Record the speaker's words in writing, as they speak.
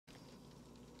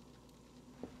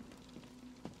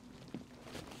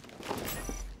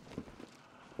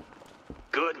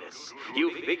goodness.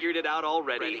 You figured it out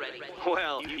already.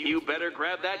 Well, you better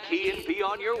grab that key and be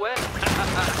on your way.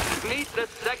 Meet the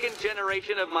second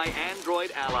generation of my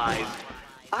android allies.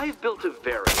 I've built a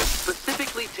variant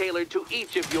specifically tailored to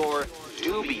each of your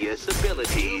dubious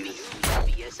abilities.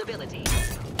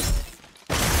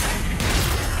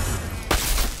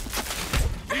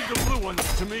 Leave the blue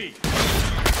ones to me.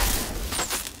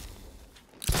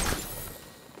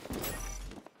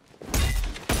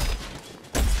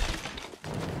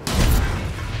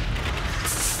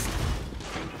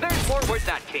 There's more where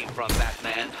that came from,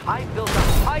 Batman. I built a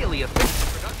highly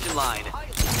efficient production line.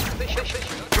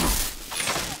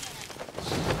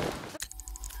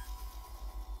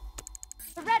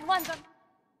 The red ones are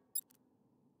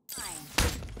mine.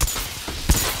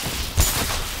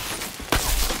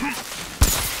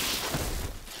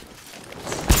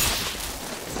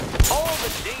 All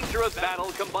the danger of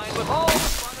battle combined with all the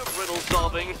fun of riddle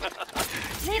solving.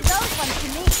 Leave those ones to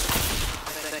me.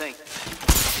 Thanks.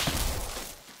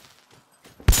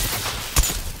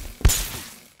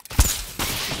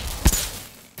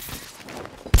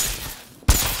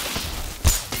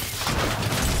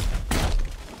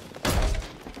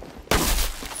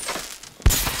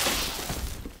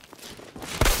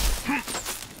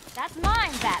 That's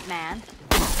mine, Batman.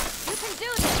 You can do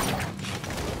this.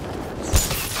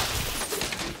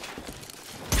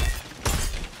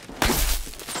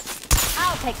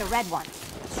 I'll take the red one.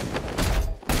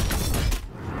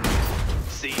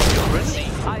 See, children,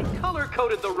 I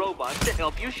color-coded the robots to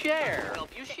help you share.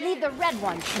 Leave the red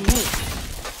ones to me.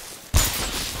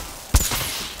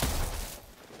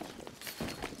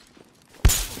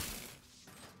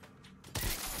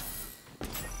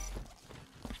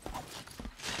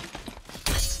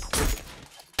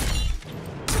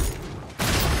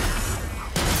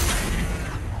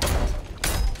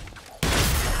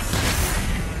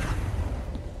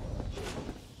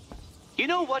 You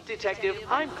know what, Detective?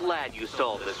 I'm glad you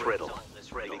solved this riddle.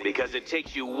 Because it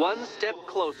takes you one step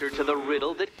closer to the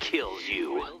riddle that kills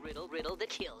you. Riddle that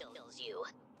kills you.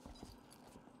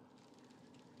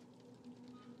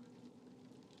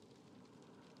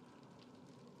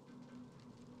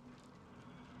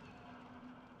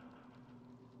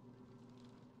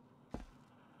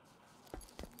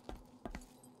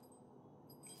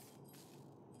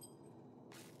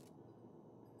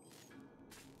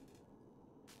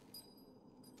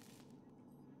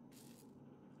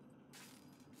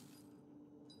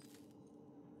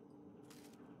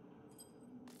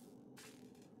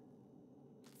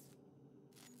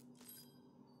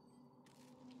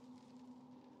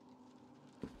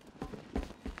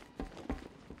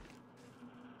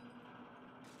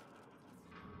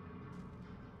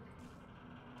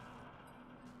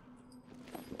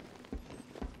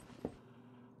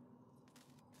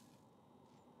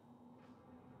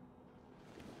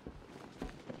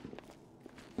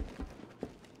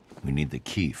 We need the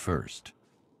key first.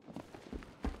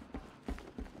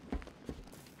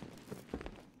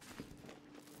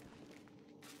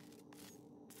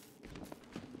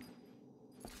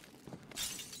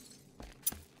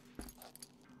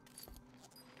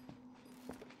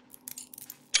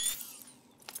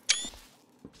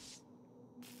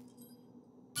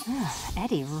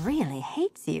 Eddie really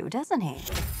hates you, doesn't he?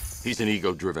 He's an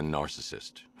ego-driven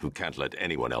narcissist who can't let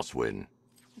anyone else win.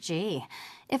 Gee,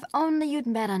 if only you'd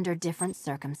met under different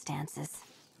circumstances.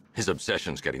 His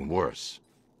obsession's getting worse.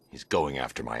 He's going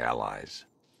after my allies.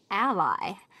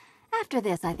 Ally? After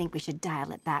this, I think we should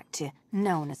dial it back to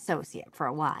known associate for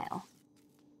a while.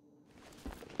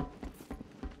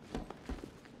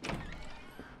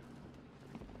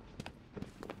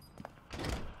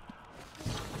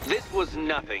 This was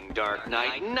nothing, Dark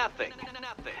Knight, nothing.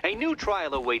 A new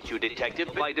trial awaits you,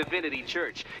 Detective, by Divinity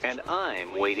Church, and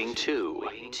I'm waiting too.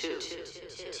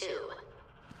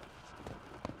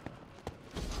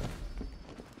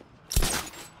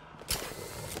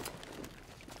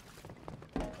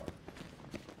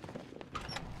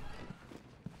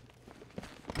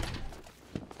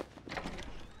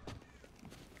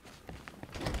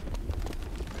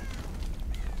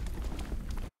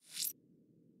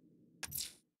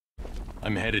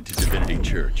 I'm headed to Divinity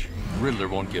Church. Riddler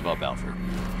won't give up, Alfred.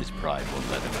 His pride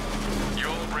won't let him.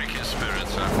 You'll break his spirit,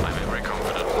 sir. I'm very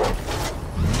confident.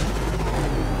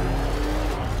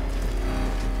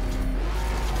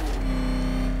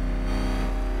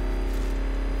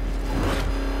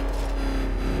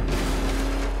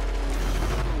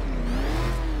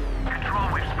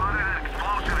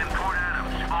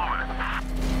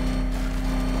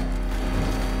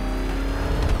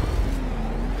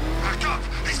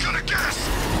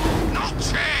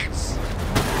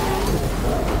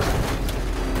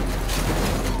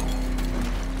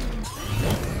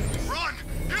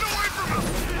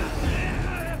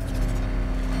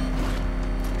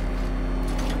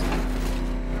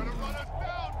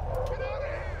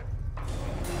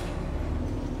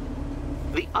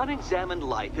 The unexamined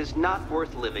life is not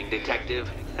worth living, Detective.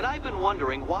 And I've been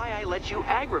wondering why I let you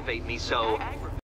aggravate me so.